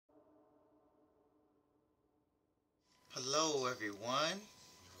Hello everyone,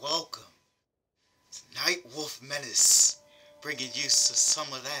 welcome to Nightwolfmenace, bringing you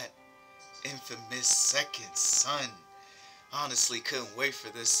some of that infamous second son. Honestly, couldn't wait for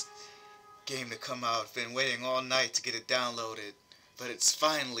this game to come out. I've been waiting all night to get it downloaded, but it's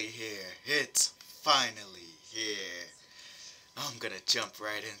finally here. It's finally here. I'm gonna jump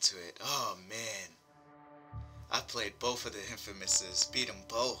right into it. Oh man, I played both of the infamouses, beat them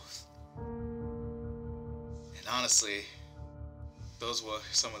both. And honestly, those were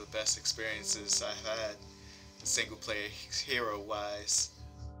some of the best experiences I've had, single player hero wise.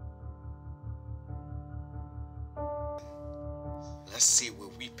 Let's see where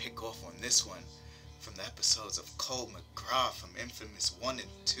we pick off on this one from the episodes of Cole McGraw from Infamous 1 and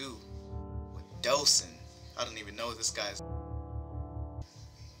 2 with Delsin. I don't even know this guy's.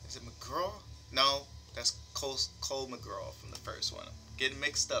 Is it McGraw? No, that's Cole McGraw from the first one. I'm getting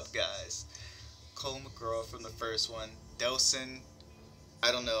mixed up, guys. Cole McGraw from the first one. Delsin,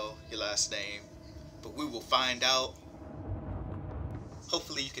 I don't know your last name, but we will find out.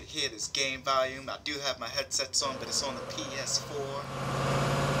 Hopefully you can hear this game volume. I do have my headsets on, but it's on the PS4.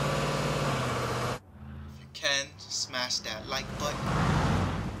 If you can, smash that like button.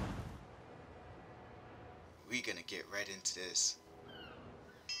 We're gonna get right into this.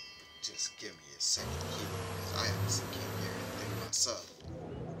 Just give me a second here, because I honestly can't hear anything myself.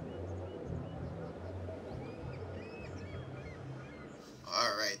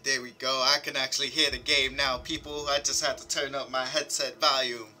 Alright, there we go. I can actually hear the game now, people. I just had to turn up my headset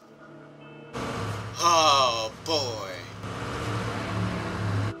volume. Oh boy.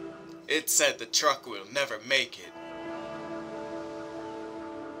 It said the truck will never make it.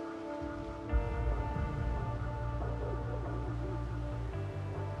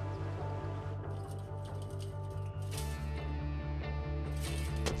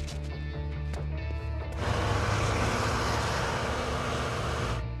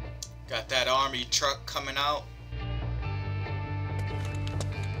 Got that army truck coming out.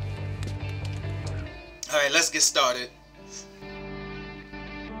 Alright, let's get started.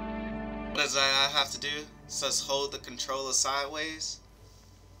 What does I have to do? It says hold the controller sideways.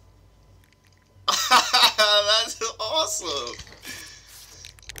 That's awesome.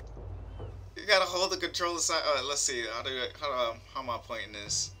 You gotta hold the controller side. Alright, let's see. How am I pointing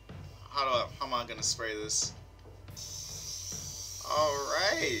this? How am I gonna spray this?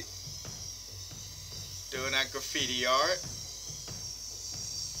 Alright. Doing that graffiti art.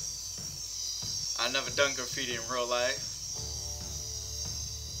 I've never done graffiti in real life.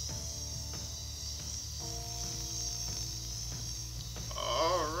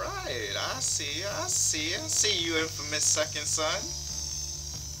 Alright, I see you, infamous second son.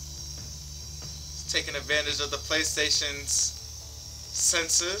 Taking advantage of the PlayStation's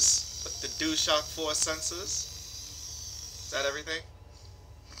sensors, with the DualShock 4 sensors. Is that everything?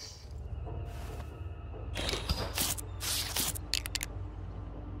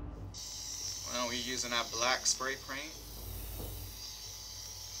 We're using that black spray paint.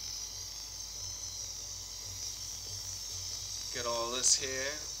 Get all this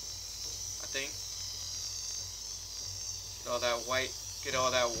here, I think. Get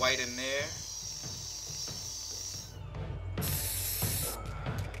all that white in there.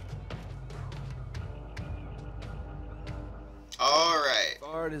 Alright.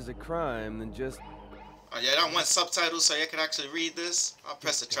 Art is a crime than just... Oh yeah, I want subtitles so you can actually read this. I'll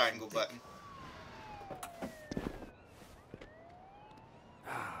press the triangle button.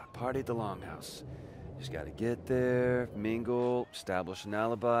 Party at the Longhouse. Just gotta get there, mingle, establish an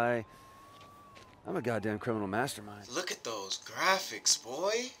alibi. I'm a goddamn criminal mastermind. Look at those graphics,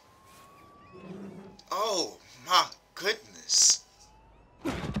 boy. Oh my goodness.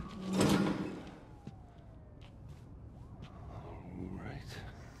 Right.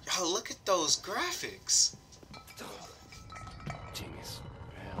 Y'all look at those graphics. Genius.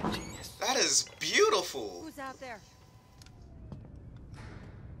 Real genius. That is beautiful. Who's out there?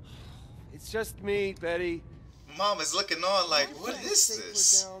 It's just me, Betty. Mom is looking on like, what is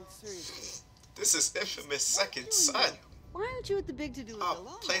this? Seriously. This is infamous second son. Why aren't you at the big to-do with the Oh,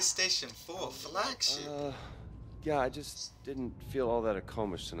 law? PlayStation 4 flagship. Yeah, I just didn't feel all that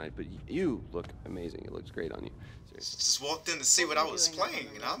accomplished tonight, but you look amazing. It looks great on you. Seriously. Just walked in to see what I was playing,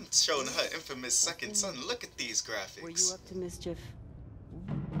 and I'm showing her infamous second son. Look at these graphics. Were you up to mischief?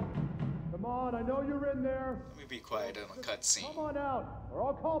 Come on, I know you're in there. Let me be quiet in a cutscene. Come on out, or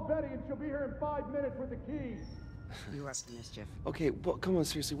I'll call Betty and she'll be here in 5 minutes with the keys. You were up to mischief. Okay, well, come on,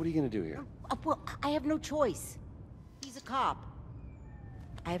 seriously, what are you gonna do here? Well, I have no choice. He's a cop.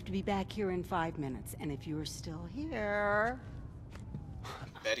 I have to be back here in 5 minutes, and if you're still here...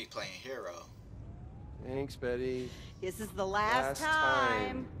 Betty playing hero. Thanks, Betty. This is the last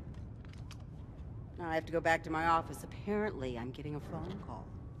time. Now I have to go back to my office. Apparently, I'm getting a phone call.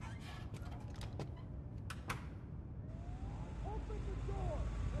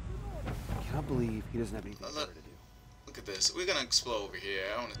 I cannot believe he doesn't have anything better to do. Look at this. We're gonna explore over here.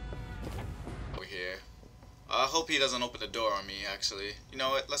 I want to over here. I hope he doesn't open the door on me. Actually, you know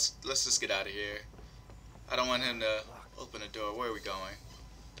what? Let's just get out of here. I don't want him to open the door. Where are we going?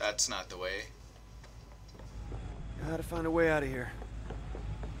 That's not the way. Gotta find a way out of here.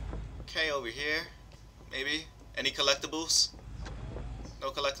 Okay, over here. Maybe. Any collectibles? No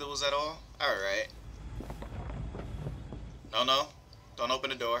collectibles at all? Alright. No. Don't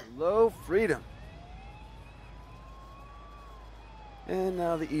open the door. Hello, freedom. And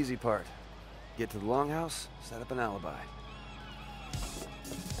now the easy part. Get to the longhouse, set up an alibi.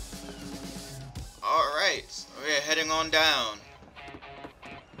 Alright, so we're heading on down.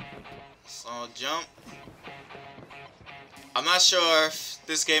 So I'll jump. I'm not sure if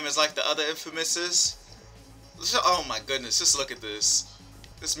this game is like the other Infamouses. Oh my goodness, just look at this.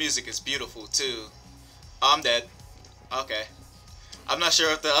 This music is beautiful too. Oh, I'm dead. Okay. I'm not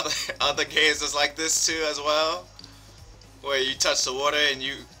sure if the other games is like this too as well. Where you touch the water and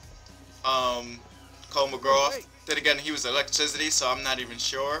you Cole McGraw. Hey. Then again, he was electricity, so I'm not even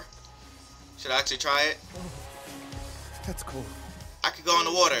sure. Should I actually try it? That's cool. I could go in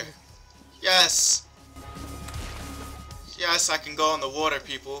the water. Yes. Yes, I can go in the water,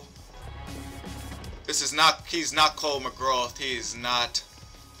 people. This is not, he's not Cole McGraw. He is not,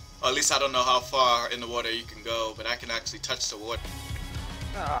 or at least I don't know how far in the water you can go, but I can actually touch the water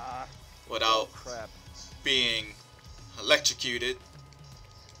without being electrocuted.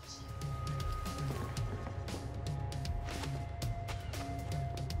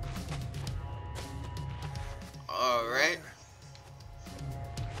 Alright.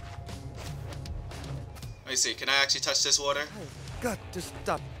 Let me see, can I actually touch this water? God, just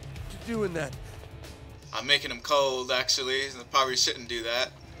stop doing that. I'm making him cold, actually. I probably shouldn't do that.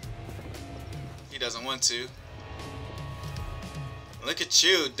 He doesn't want to. Look at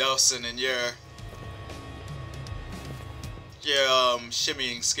you, Delsin, and your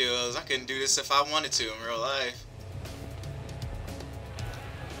shimmying skills. I couldn't do this if I wanted to in real life.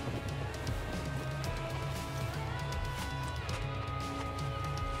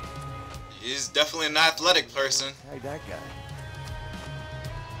 He's definitely an athletic person. Hey, that guy.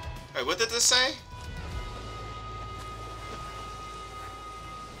 Wait, what did this say?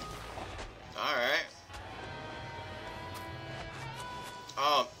 Alright.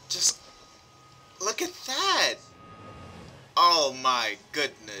 Oh, just look at that. Oh my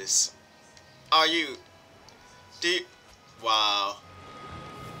goodness. Are you deep? Wow.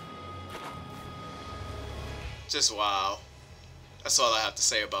 Just wow. That's all I have to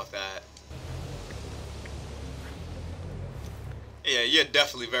say about that. Yeah, you're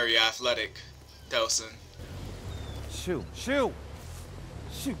definitely very athletic, Delsin. Shoot,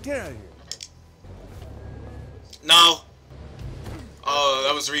 get out of here. No. Oh,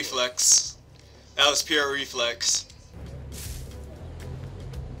 that was reflex. That was pure reflex.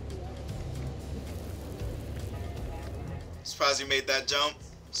 Surprised he made that jump.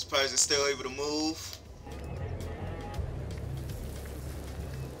 Surprised he's still able to move.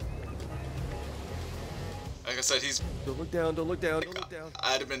 Like I said, he's... Don't look down, don't look down, don't look down.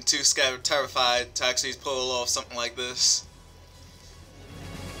 I'd have been too scared, terrified to actually pull off something like this.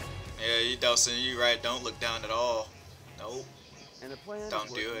 Yeah, you Delsin, you right. Don't look down at all. Nope. And the plan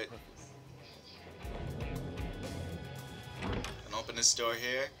Don't do it. And open this door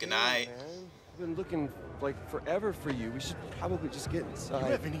here. Good night. Man, I've been looking like forever for you. We should probably just get inside. Do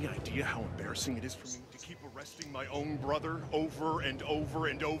you have any idea how embarrassing it is for me to keep arresting my own brother over and over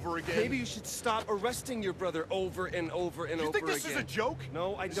and over again? Maybe you should stop arresting your brother over and over and over again. You think this is a joke?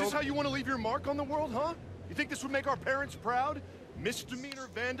 No, I don't. Is this how you want to leave your mark on the world, huh? You think this would make our parents proud? Misdemeanor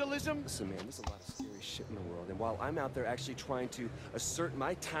vandalism? Listen, man, there's a lot of scary shit in the world, and while I'm out there actually trying to assert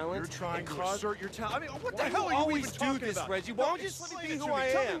my talent, You're trying and to cause... assert your talent. I mean, what the Why hell do you are you always even do talking this, about? Reggie? No, Why don't you just let me explain be it who to me.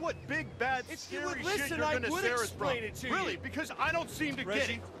 I Tell am? me what big, bad, If you scary would shit listen, you're I gonna would scare us from. explain it to you. Really? Because I don't seem to get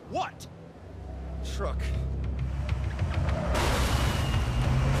Reggie? it. What? Truck.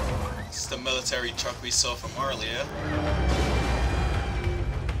 It's the military truck we saw from earlier.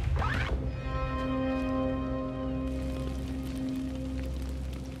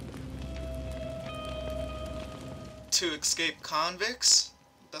 Two escaped convicts?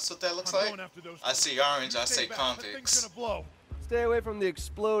 That's what that looks I'm like? going after those I see orange, I Stay say back. That thing's convicts. gonna blow. Stay away from the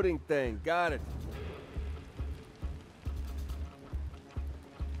exploding thing. Got it.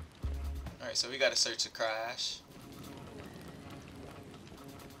 Alright, So we gotta search the crash.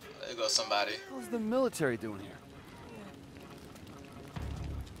 There go somebody. What's the military doing here?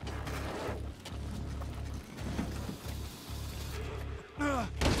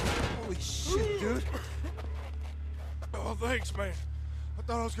 Holy shit, dude. Oh, thanks, man. I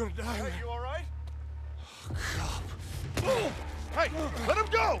thought I was gonna die. Hey, you all right? Oh, hey, let him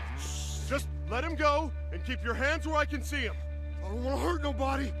go! Just let him go and keep your hands where I can see him. I don't want to hurt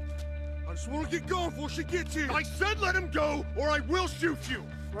nobody. I just want to get going before she gets here. I said let him go, or I will shoot you.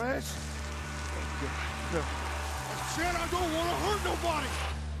 Reg? No. I said I don't want to hurt nobody.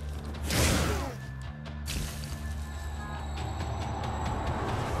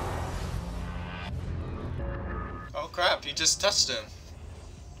 Oh crap, you just touched him.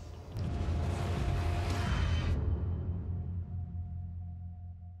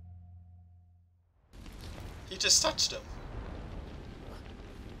 He just touched him.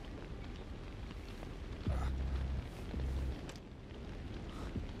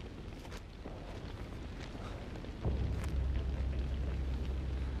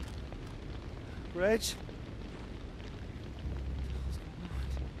 Reg?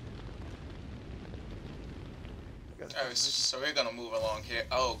 Oh, so we're gonna move along here.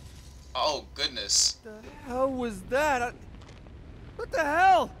 Oh goodness. What the hell was that? What the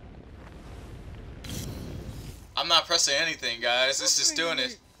hell? I'm not pressing anything, guys. It's just doing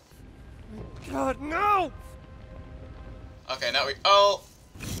it. God, no! Okay, now we. Oh!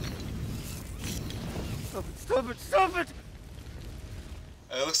 Stop it, stop it, stop it!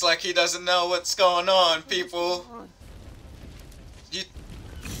 It looks like he doesn't know what's going on, people. You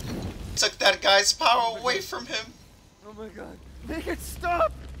took that guy's power away from him. Oh my god. Make it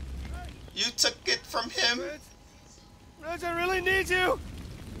stop! You took it from him. Reg, I really need you!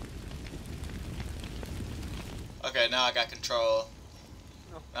 Okay, now I got control.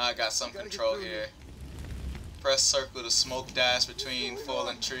 Now I got some control here. Press circle to smoke dash between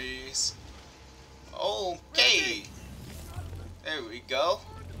fallen trees. Okay. There we go.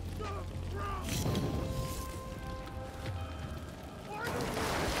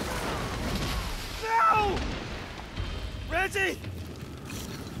 No! Reggie!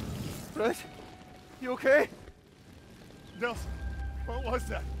 Reg, you okay? Delsin, what was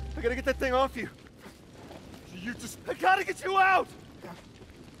that? I gotta get that thing off you. You just... I gotta get you out!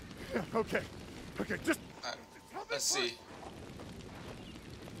 Yeah, okay. Okay, just... Let's see. It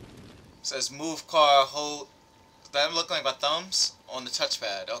says move car, hold. Does that look like my thumbs on the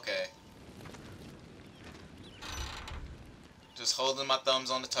touchpad? Okay. Just holding my thumbs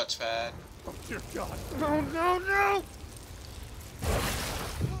on the touchpad. Oh, dear God. No, no, no!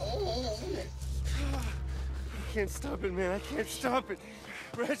 Oh. I can't stop it, man. I can't stop it.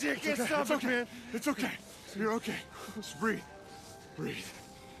 Reggie, I can't stop it, man. It's okay. You're okay. Just breathe. Breathe.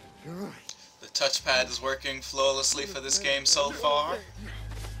 You're all right. The touchpad is working flawlessly for this game so far.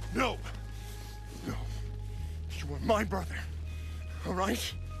 No. No. You are my brother. All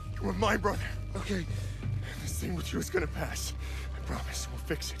right? You are my brother. Okay. This thing with you is gonna pass. I promise. We'll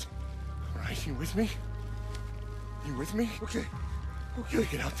fix it. All right? You with me? You with me? Okay. Okay.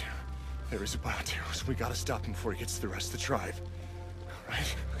 Get out there. There is a bioterrorist. We gotta stop him before he gets to the rest of the tribe. All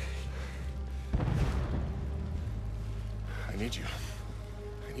right? I need you.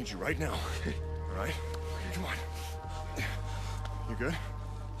 I need you right now. All right? Come on. You good?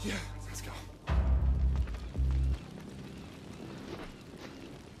 Yeah. Let's go.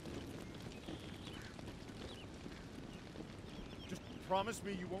 Just promise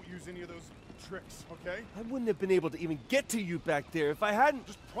me you won't use any of those tricks, okay? I wouldn't have been able to even get to you back there if I hadn't.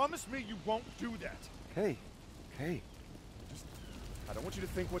 Just promise me you won't do that. Okay. Okay. Just, I don't want you to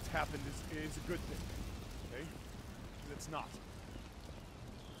think what's happened is a good thing, okay? 'Cause it's not.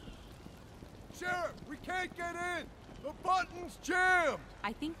 Sheriff, we can't get in! The button's jammed!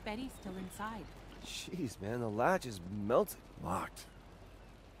 I think Betty's still inside. Jeez, man, the latch is melted. Locked.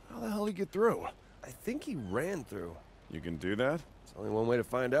 How the hell did he get through? I think he ran through. You can do that? It's only one way to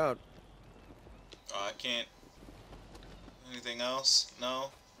find out. Oh, I can't. Anything else?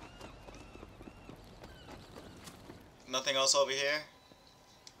 No? Nothing else over here?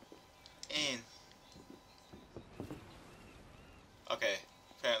 In. Okay,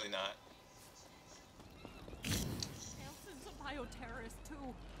 apparently not. Delsin's a bioterrorist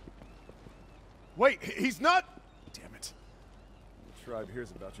too. Wait, he's not... Damn it. The tribe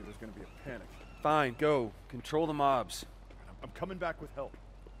hears about you, there's gonna be a panic. Fine, go. Control the mobs. I'm coming back with help.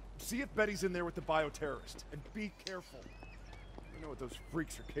 See if Betty's in there with the bioterrorist, and be careful. You know what those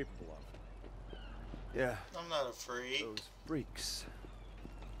freaks are capable of. Yeah. I'm not a freak. Those freaks.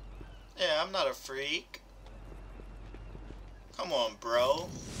 Yeah, I'm not a freak. Come on, bro.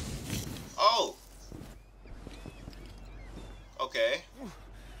 Oh! Okay.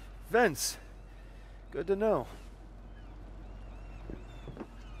 Vents. Good to know.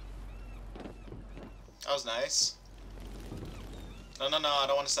 That was nice. No, no, no, I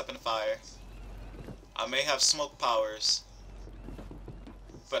don't want to step in the fire. I may have smoke powers,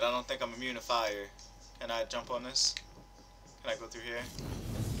 but I don't think I'm immune to fire. Can I jump on this? Can I go through here?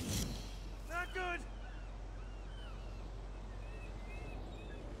 Not good.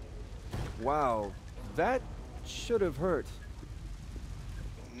 Wow, that should have hurt.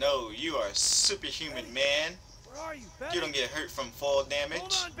 No, you are superhuman, man. Where are you, Betty? You don't get hurt from fall damage.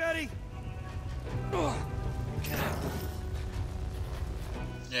 Hold on, Betty.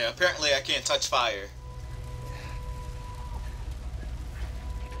 Yeah, apparently I can't touch fire.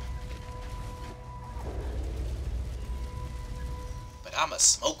 But I'm a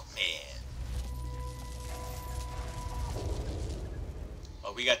smoke man.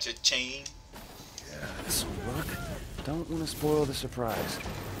 Oh, we got your chain. Yeah, this'll work. Don't want to spoil the surprise.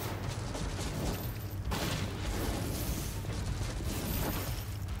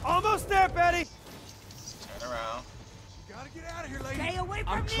 Almost there, Betty. Turn around. You gotta get out of here, lady. Stay away from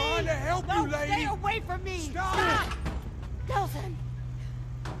I'm me! trying to help No, you, lady. stay away from me! Stop! Delsin!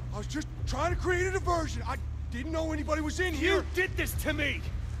 I was just trying to create a diversion. I didn't know anybody was in here. You did this to me.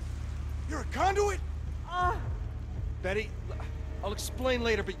 You're a conduit? Betty, I'll explain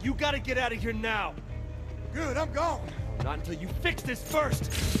later, but you gotta get out of here now. Good, I'm gone. Not until you fix this first.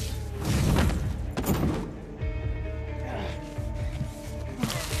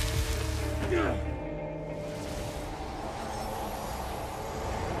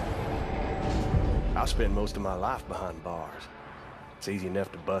 I spent most of my life behind bars. It's easy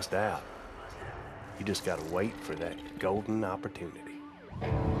enough to bust out. You just gotta wait for that golden opportunity.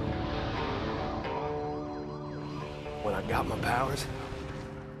 When I got my powers,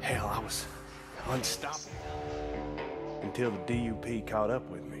 hell, I was unstoppable. Until the DUP caught up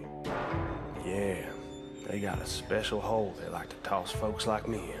with me. Yeah, they got a special hole they like to toss folks like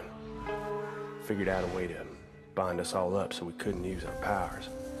me in. Figured out a way to bind us all up so we couldn't use our powers.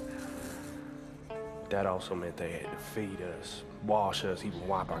 That also meant they had to feed us, wash us, even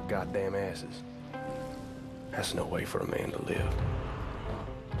wipe our goddamn asses. That's no way for a man to live.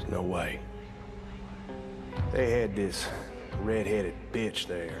 There's no way. They had this red-headed bitch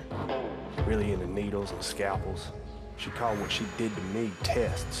there, really into needles and scalpels. She called what she did to me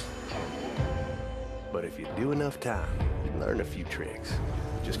tests. But if you do enough time, you learn a few tricks.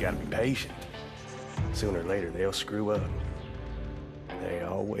 Just gotta be patient. Sooner or later, they'll screw up. They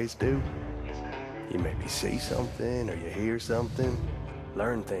always do. You maybe see something or you hear something,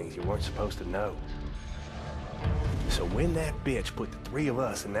 learn things you weren't supposed to know. So when that bitch put the three of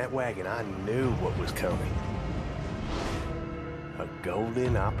us in that wagon, I knew what was coming. A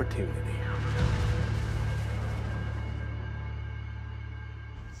golden opportunity.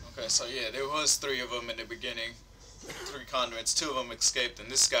 Okay, so yeah, there was 3 of them in the beginning. 3 conduits, 2 of them escaped,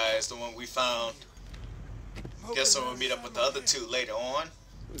 and this guy is the one we found. Guess we'll meet up with the other 2 later on.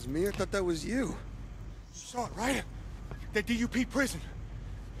 It was me? I thought that was you. You saw it, right? That DUP prison.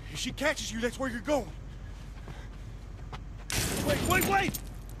 If she catches you, that's where you're going. Wait!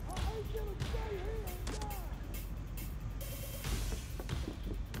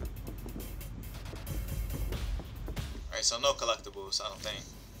 Alright, so no collectibles, I don't think.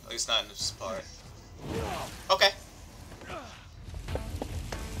 At least not in this part. Okay.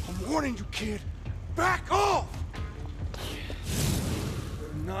 I'm warning you, kid. Back off!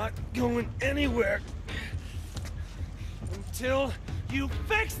 We're not going anywhere until you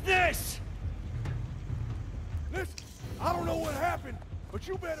fix this! Listen, I don't know what happened, but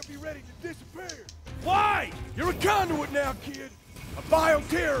you better be ready to disappear. Why? You're a conduit now, kid. A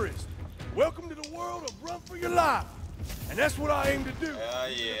bioterrorist. Welcome to the world of run for your life. And that's what I aim to do. Yeah.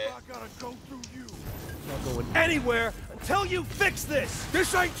 If I gotta go through you. Not going anywhere until you fix this!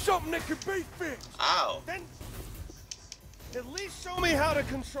 This ain't something that can be fixed. Ow. Then at least show me how to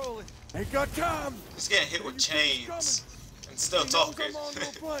control it. Ain't got time. He's getting hit with chains. And still talking. I'm on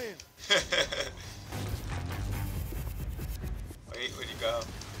your plan. Wait, where'd you go?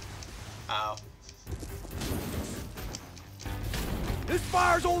 Ow. This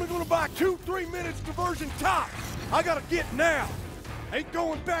fire's only gonna buy 2-3 minutes diversion tops. I gotta get now. Ain't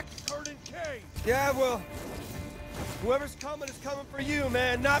going back to Curtin Cave. Yeah, well, whoever's coming is coming for you,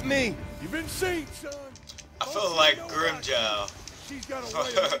 man, not me. You've been seen, son. I feel like Grimjow She's got a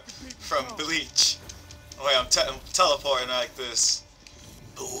way of making people from come. Bleach. Oh wait, I'm teleporting like this.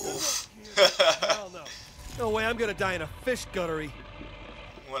 Oof. Hell no. No way, I'm gonna die in a fish guttery.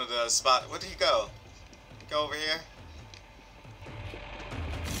 One of the spots. Where did he go? Go over here?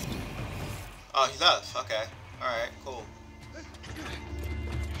 Oh, he left. Okay. Alright, cool.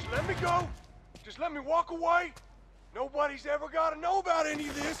 let me go. Just let me walk away. Nobody's ever got to know about any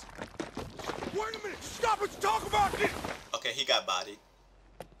of this. Wait a minute. Stop. Let's talk about this. Okay, he got bodied.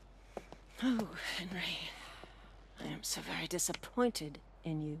 Oh, Henry. I am so very disappointed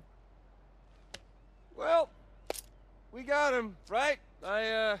in you. Well, we got him, right?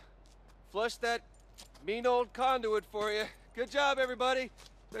 I, flushed that mean old conduit for you. Good job, everybody.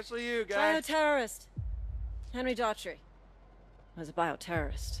 Especially you, guys. Bioterrorist. Henry Daughtry was a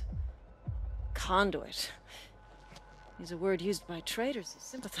bioterrorist. Conduit. Is a word used by traitors who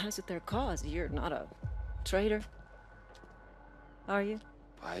sympathize with their cause. You're not a traitor, are you?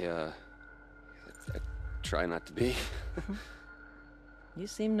 I try not to be. You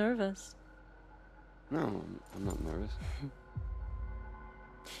seem nervous. No, I'm not nervous.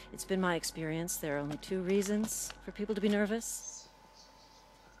 It's been my experience there are only two reasons for people to be nervous.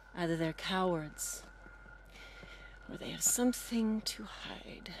 Either they're cowards, or they have something to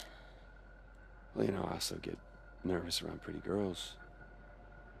hide. Well, you know, I also get nervous around pretty girls.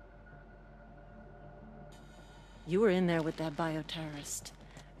 You were in there with that bioterrorist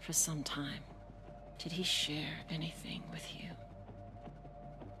for some time. Did he share anything with you?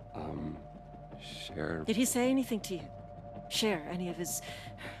 Share... Did he say anything to you? Share any of his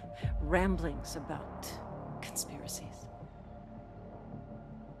ramblings about conspiracies?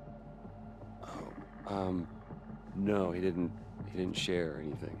 No, he didn't share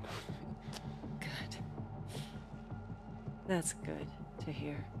anything. Good. That's good to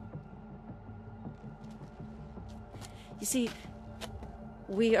hear. You see,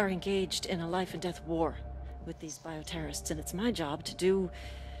 we are engaged in a life and death war with these bioterrorists, and it's my job to do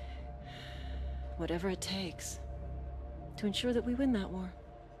whatever it takes to ensure that we win that war.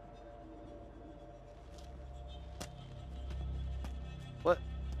 What?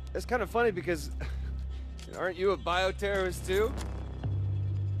 It's kind of funny because aren't you a bioterrorist too?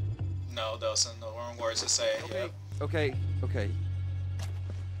 No, Delsin, the wrong words to say. Okay. Yep. Okay.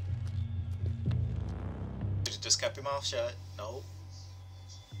 You just kept your mouth shut. No.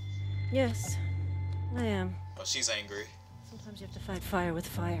 Yes, I am. Oh, she's angry. Sometimes you have to fight fire with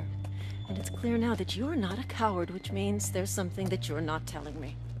fire. And it's clear now that you're not a coward, which means there's something that you're not telling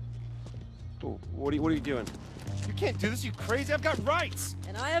me. Oh, what are you doing? You can't do this, you crazy. I've got rights.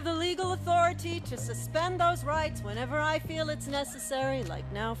 And I have the legal authority to suspend those rights whenever I feel it's necessary. Like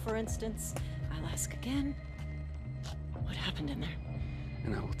now, for instance. I'll ask again. What happened in there?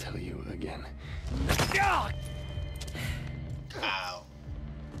 And I will tell you again. Ow.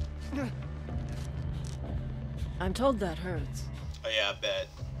 I'm told that hurts. Oh yeah, I bet.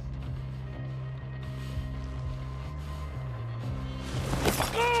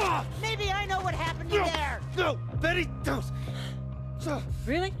 Maybe I know what happened to there. No, Betty, don't.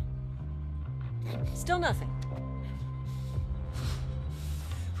 Really? Still nothing.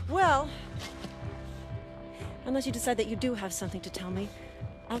 Well, unless you decide that you do have something to tell me,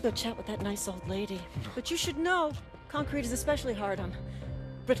 I'll go chat with that nice old lady. But you should know, concrete is especially hard on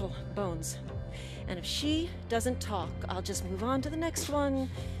brittle bones. And if she doesn't talk, I'll just move on to the next one,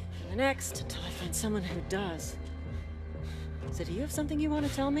 and the next, until I find someone who does. So do you have something you want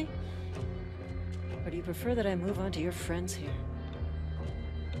to tell me? Or do you prefer that I move on to your friends here?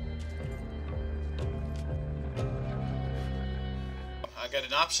 I got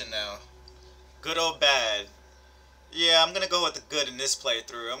an option now. Good or bad? Yeah, I'm gonna go with the good in this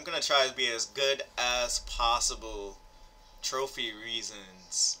playthrough. I'm gonna try to be as good as possible. Trophy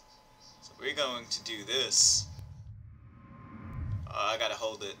reasons. So we're going to do this. I gotta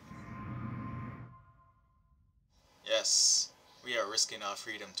hold it. Yes, we are risking our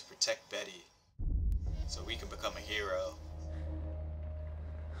freedom to protect Betty. So we can become a hero.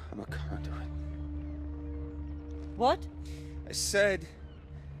 I'm a conduit. What? I said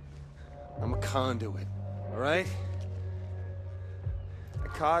I'm a conduit, all right? I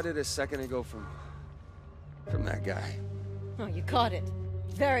caught it a second ago from that guy. Oh, you caught it.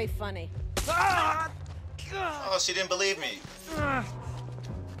 Very funny. Oh, she didn't believe me.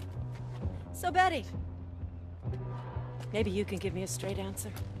 So, Betty, maybe you can give me a straight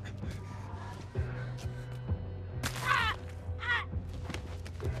answer.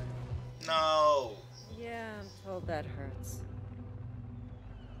 No. Yeah, I'm told that hurts.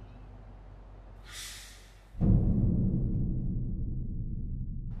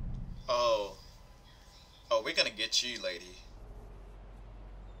 Oh. Oh, we're gonna get you, lady.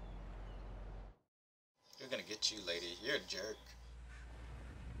 We're gonna get you, lady. You're a jerk.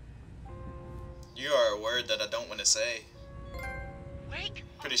 You are a word that I don't want to say.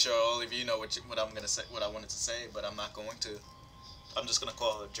 Pretty sure all of you know what I'm gonna say, what I wanted to say, but I'm not going to. I'm just gonna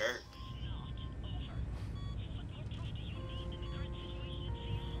call her a jerk.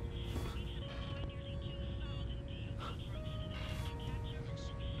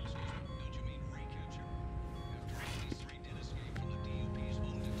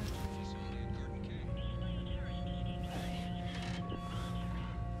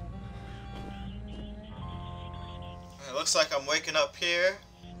 Looks like I'm waking up here.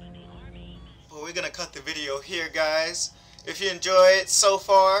 But we're gonna cut the video here, guys. If you enjoy it so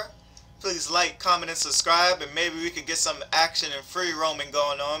far, please like, comment, and subscribe, and maybe we could get some action and free roaming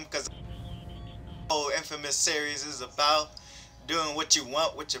going on, because the whole Infamous series is about doing what you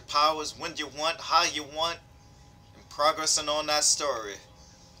want with your powers, when you want, how you want, and progressing on that story.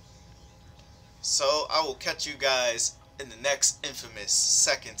 So I will catch you guys in the next Infamous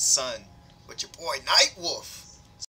Second Son with your boy Nightwolf.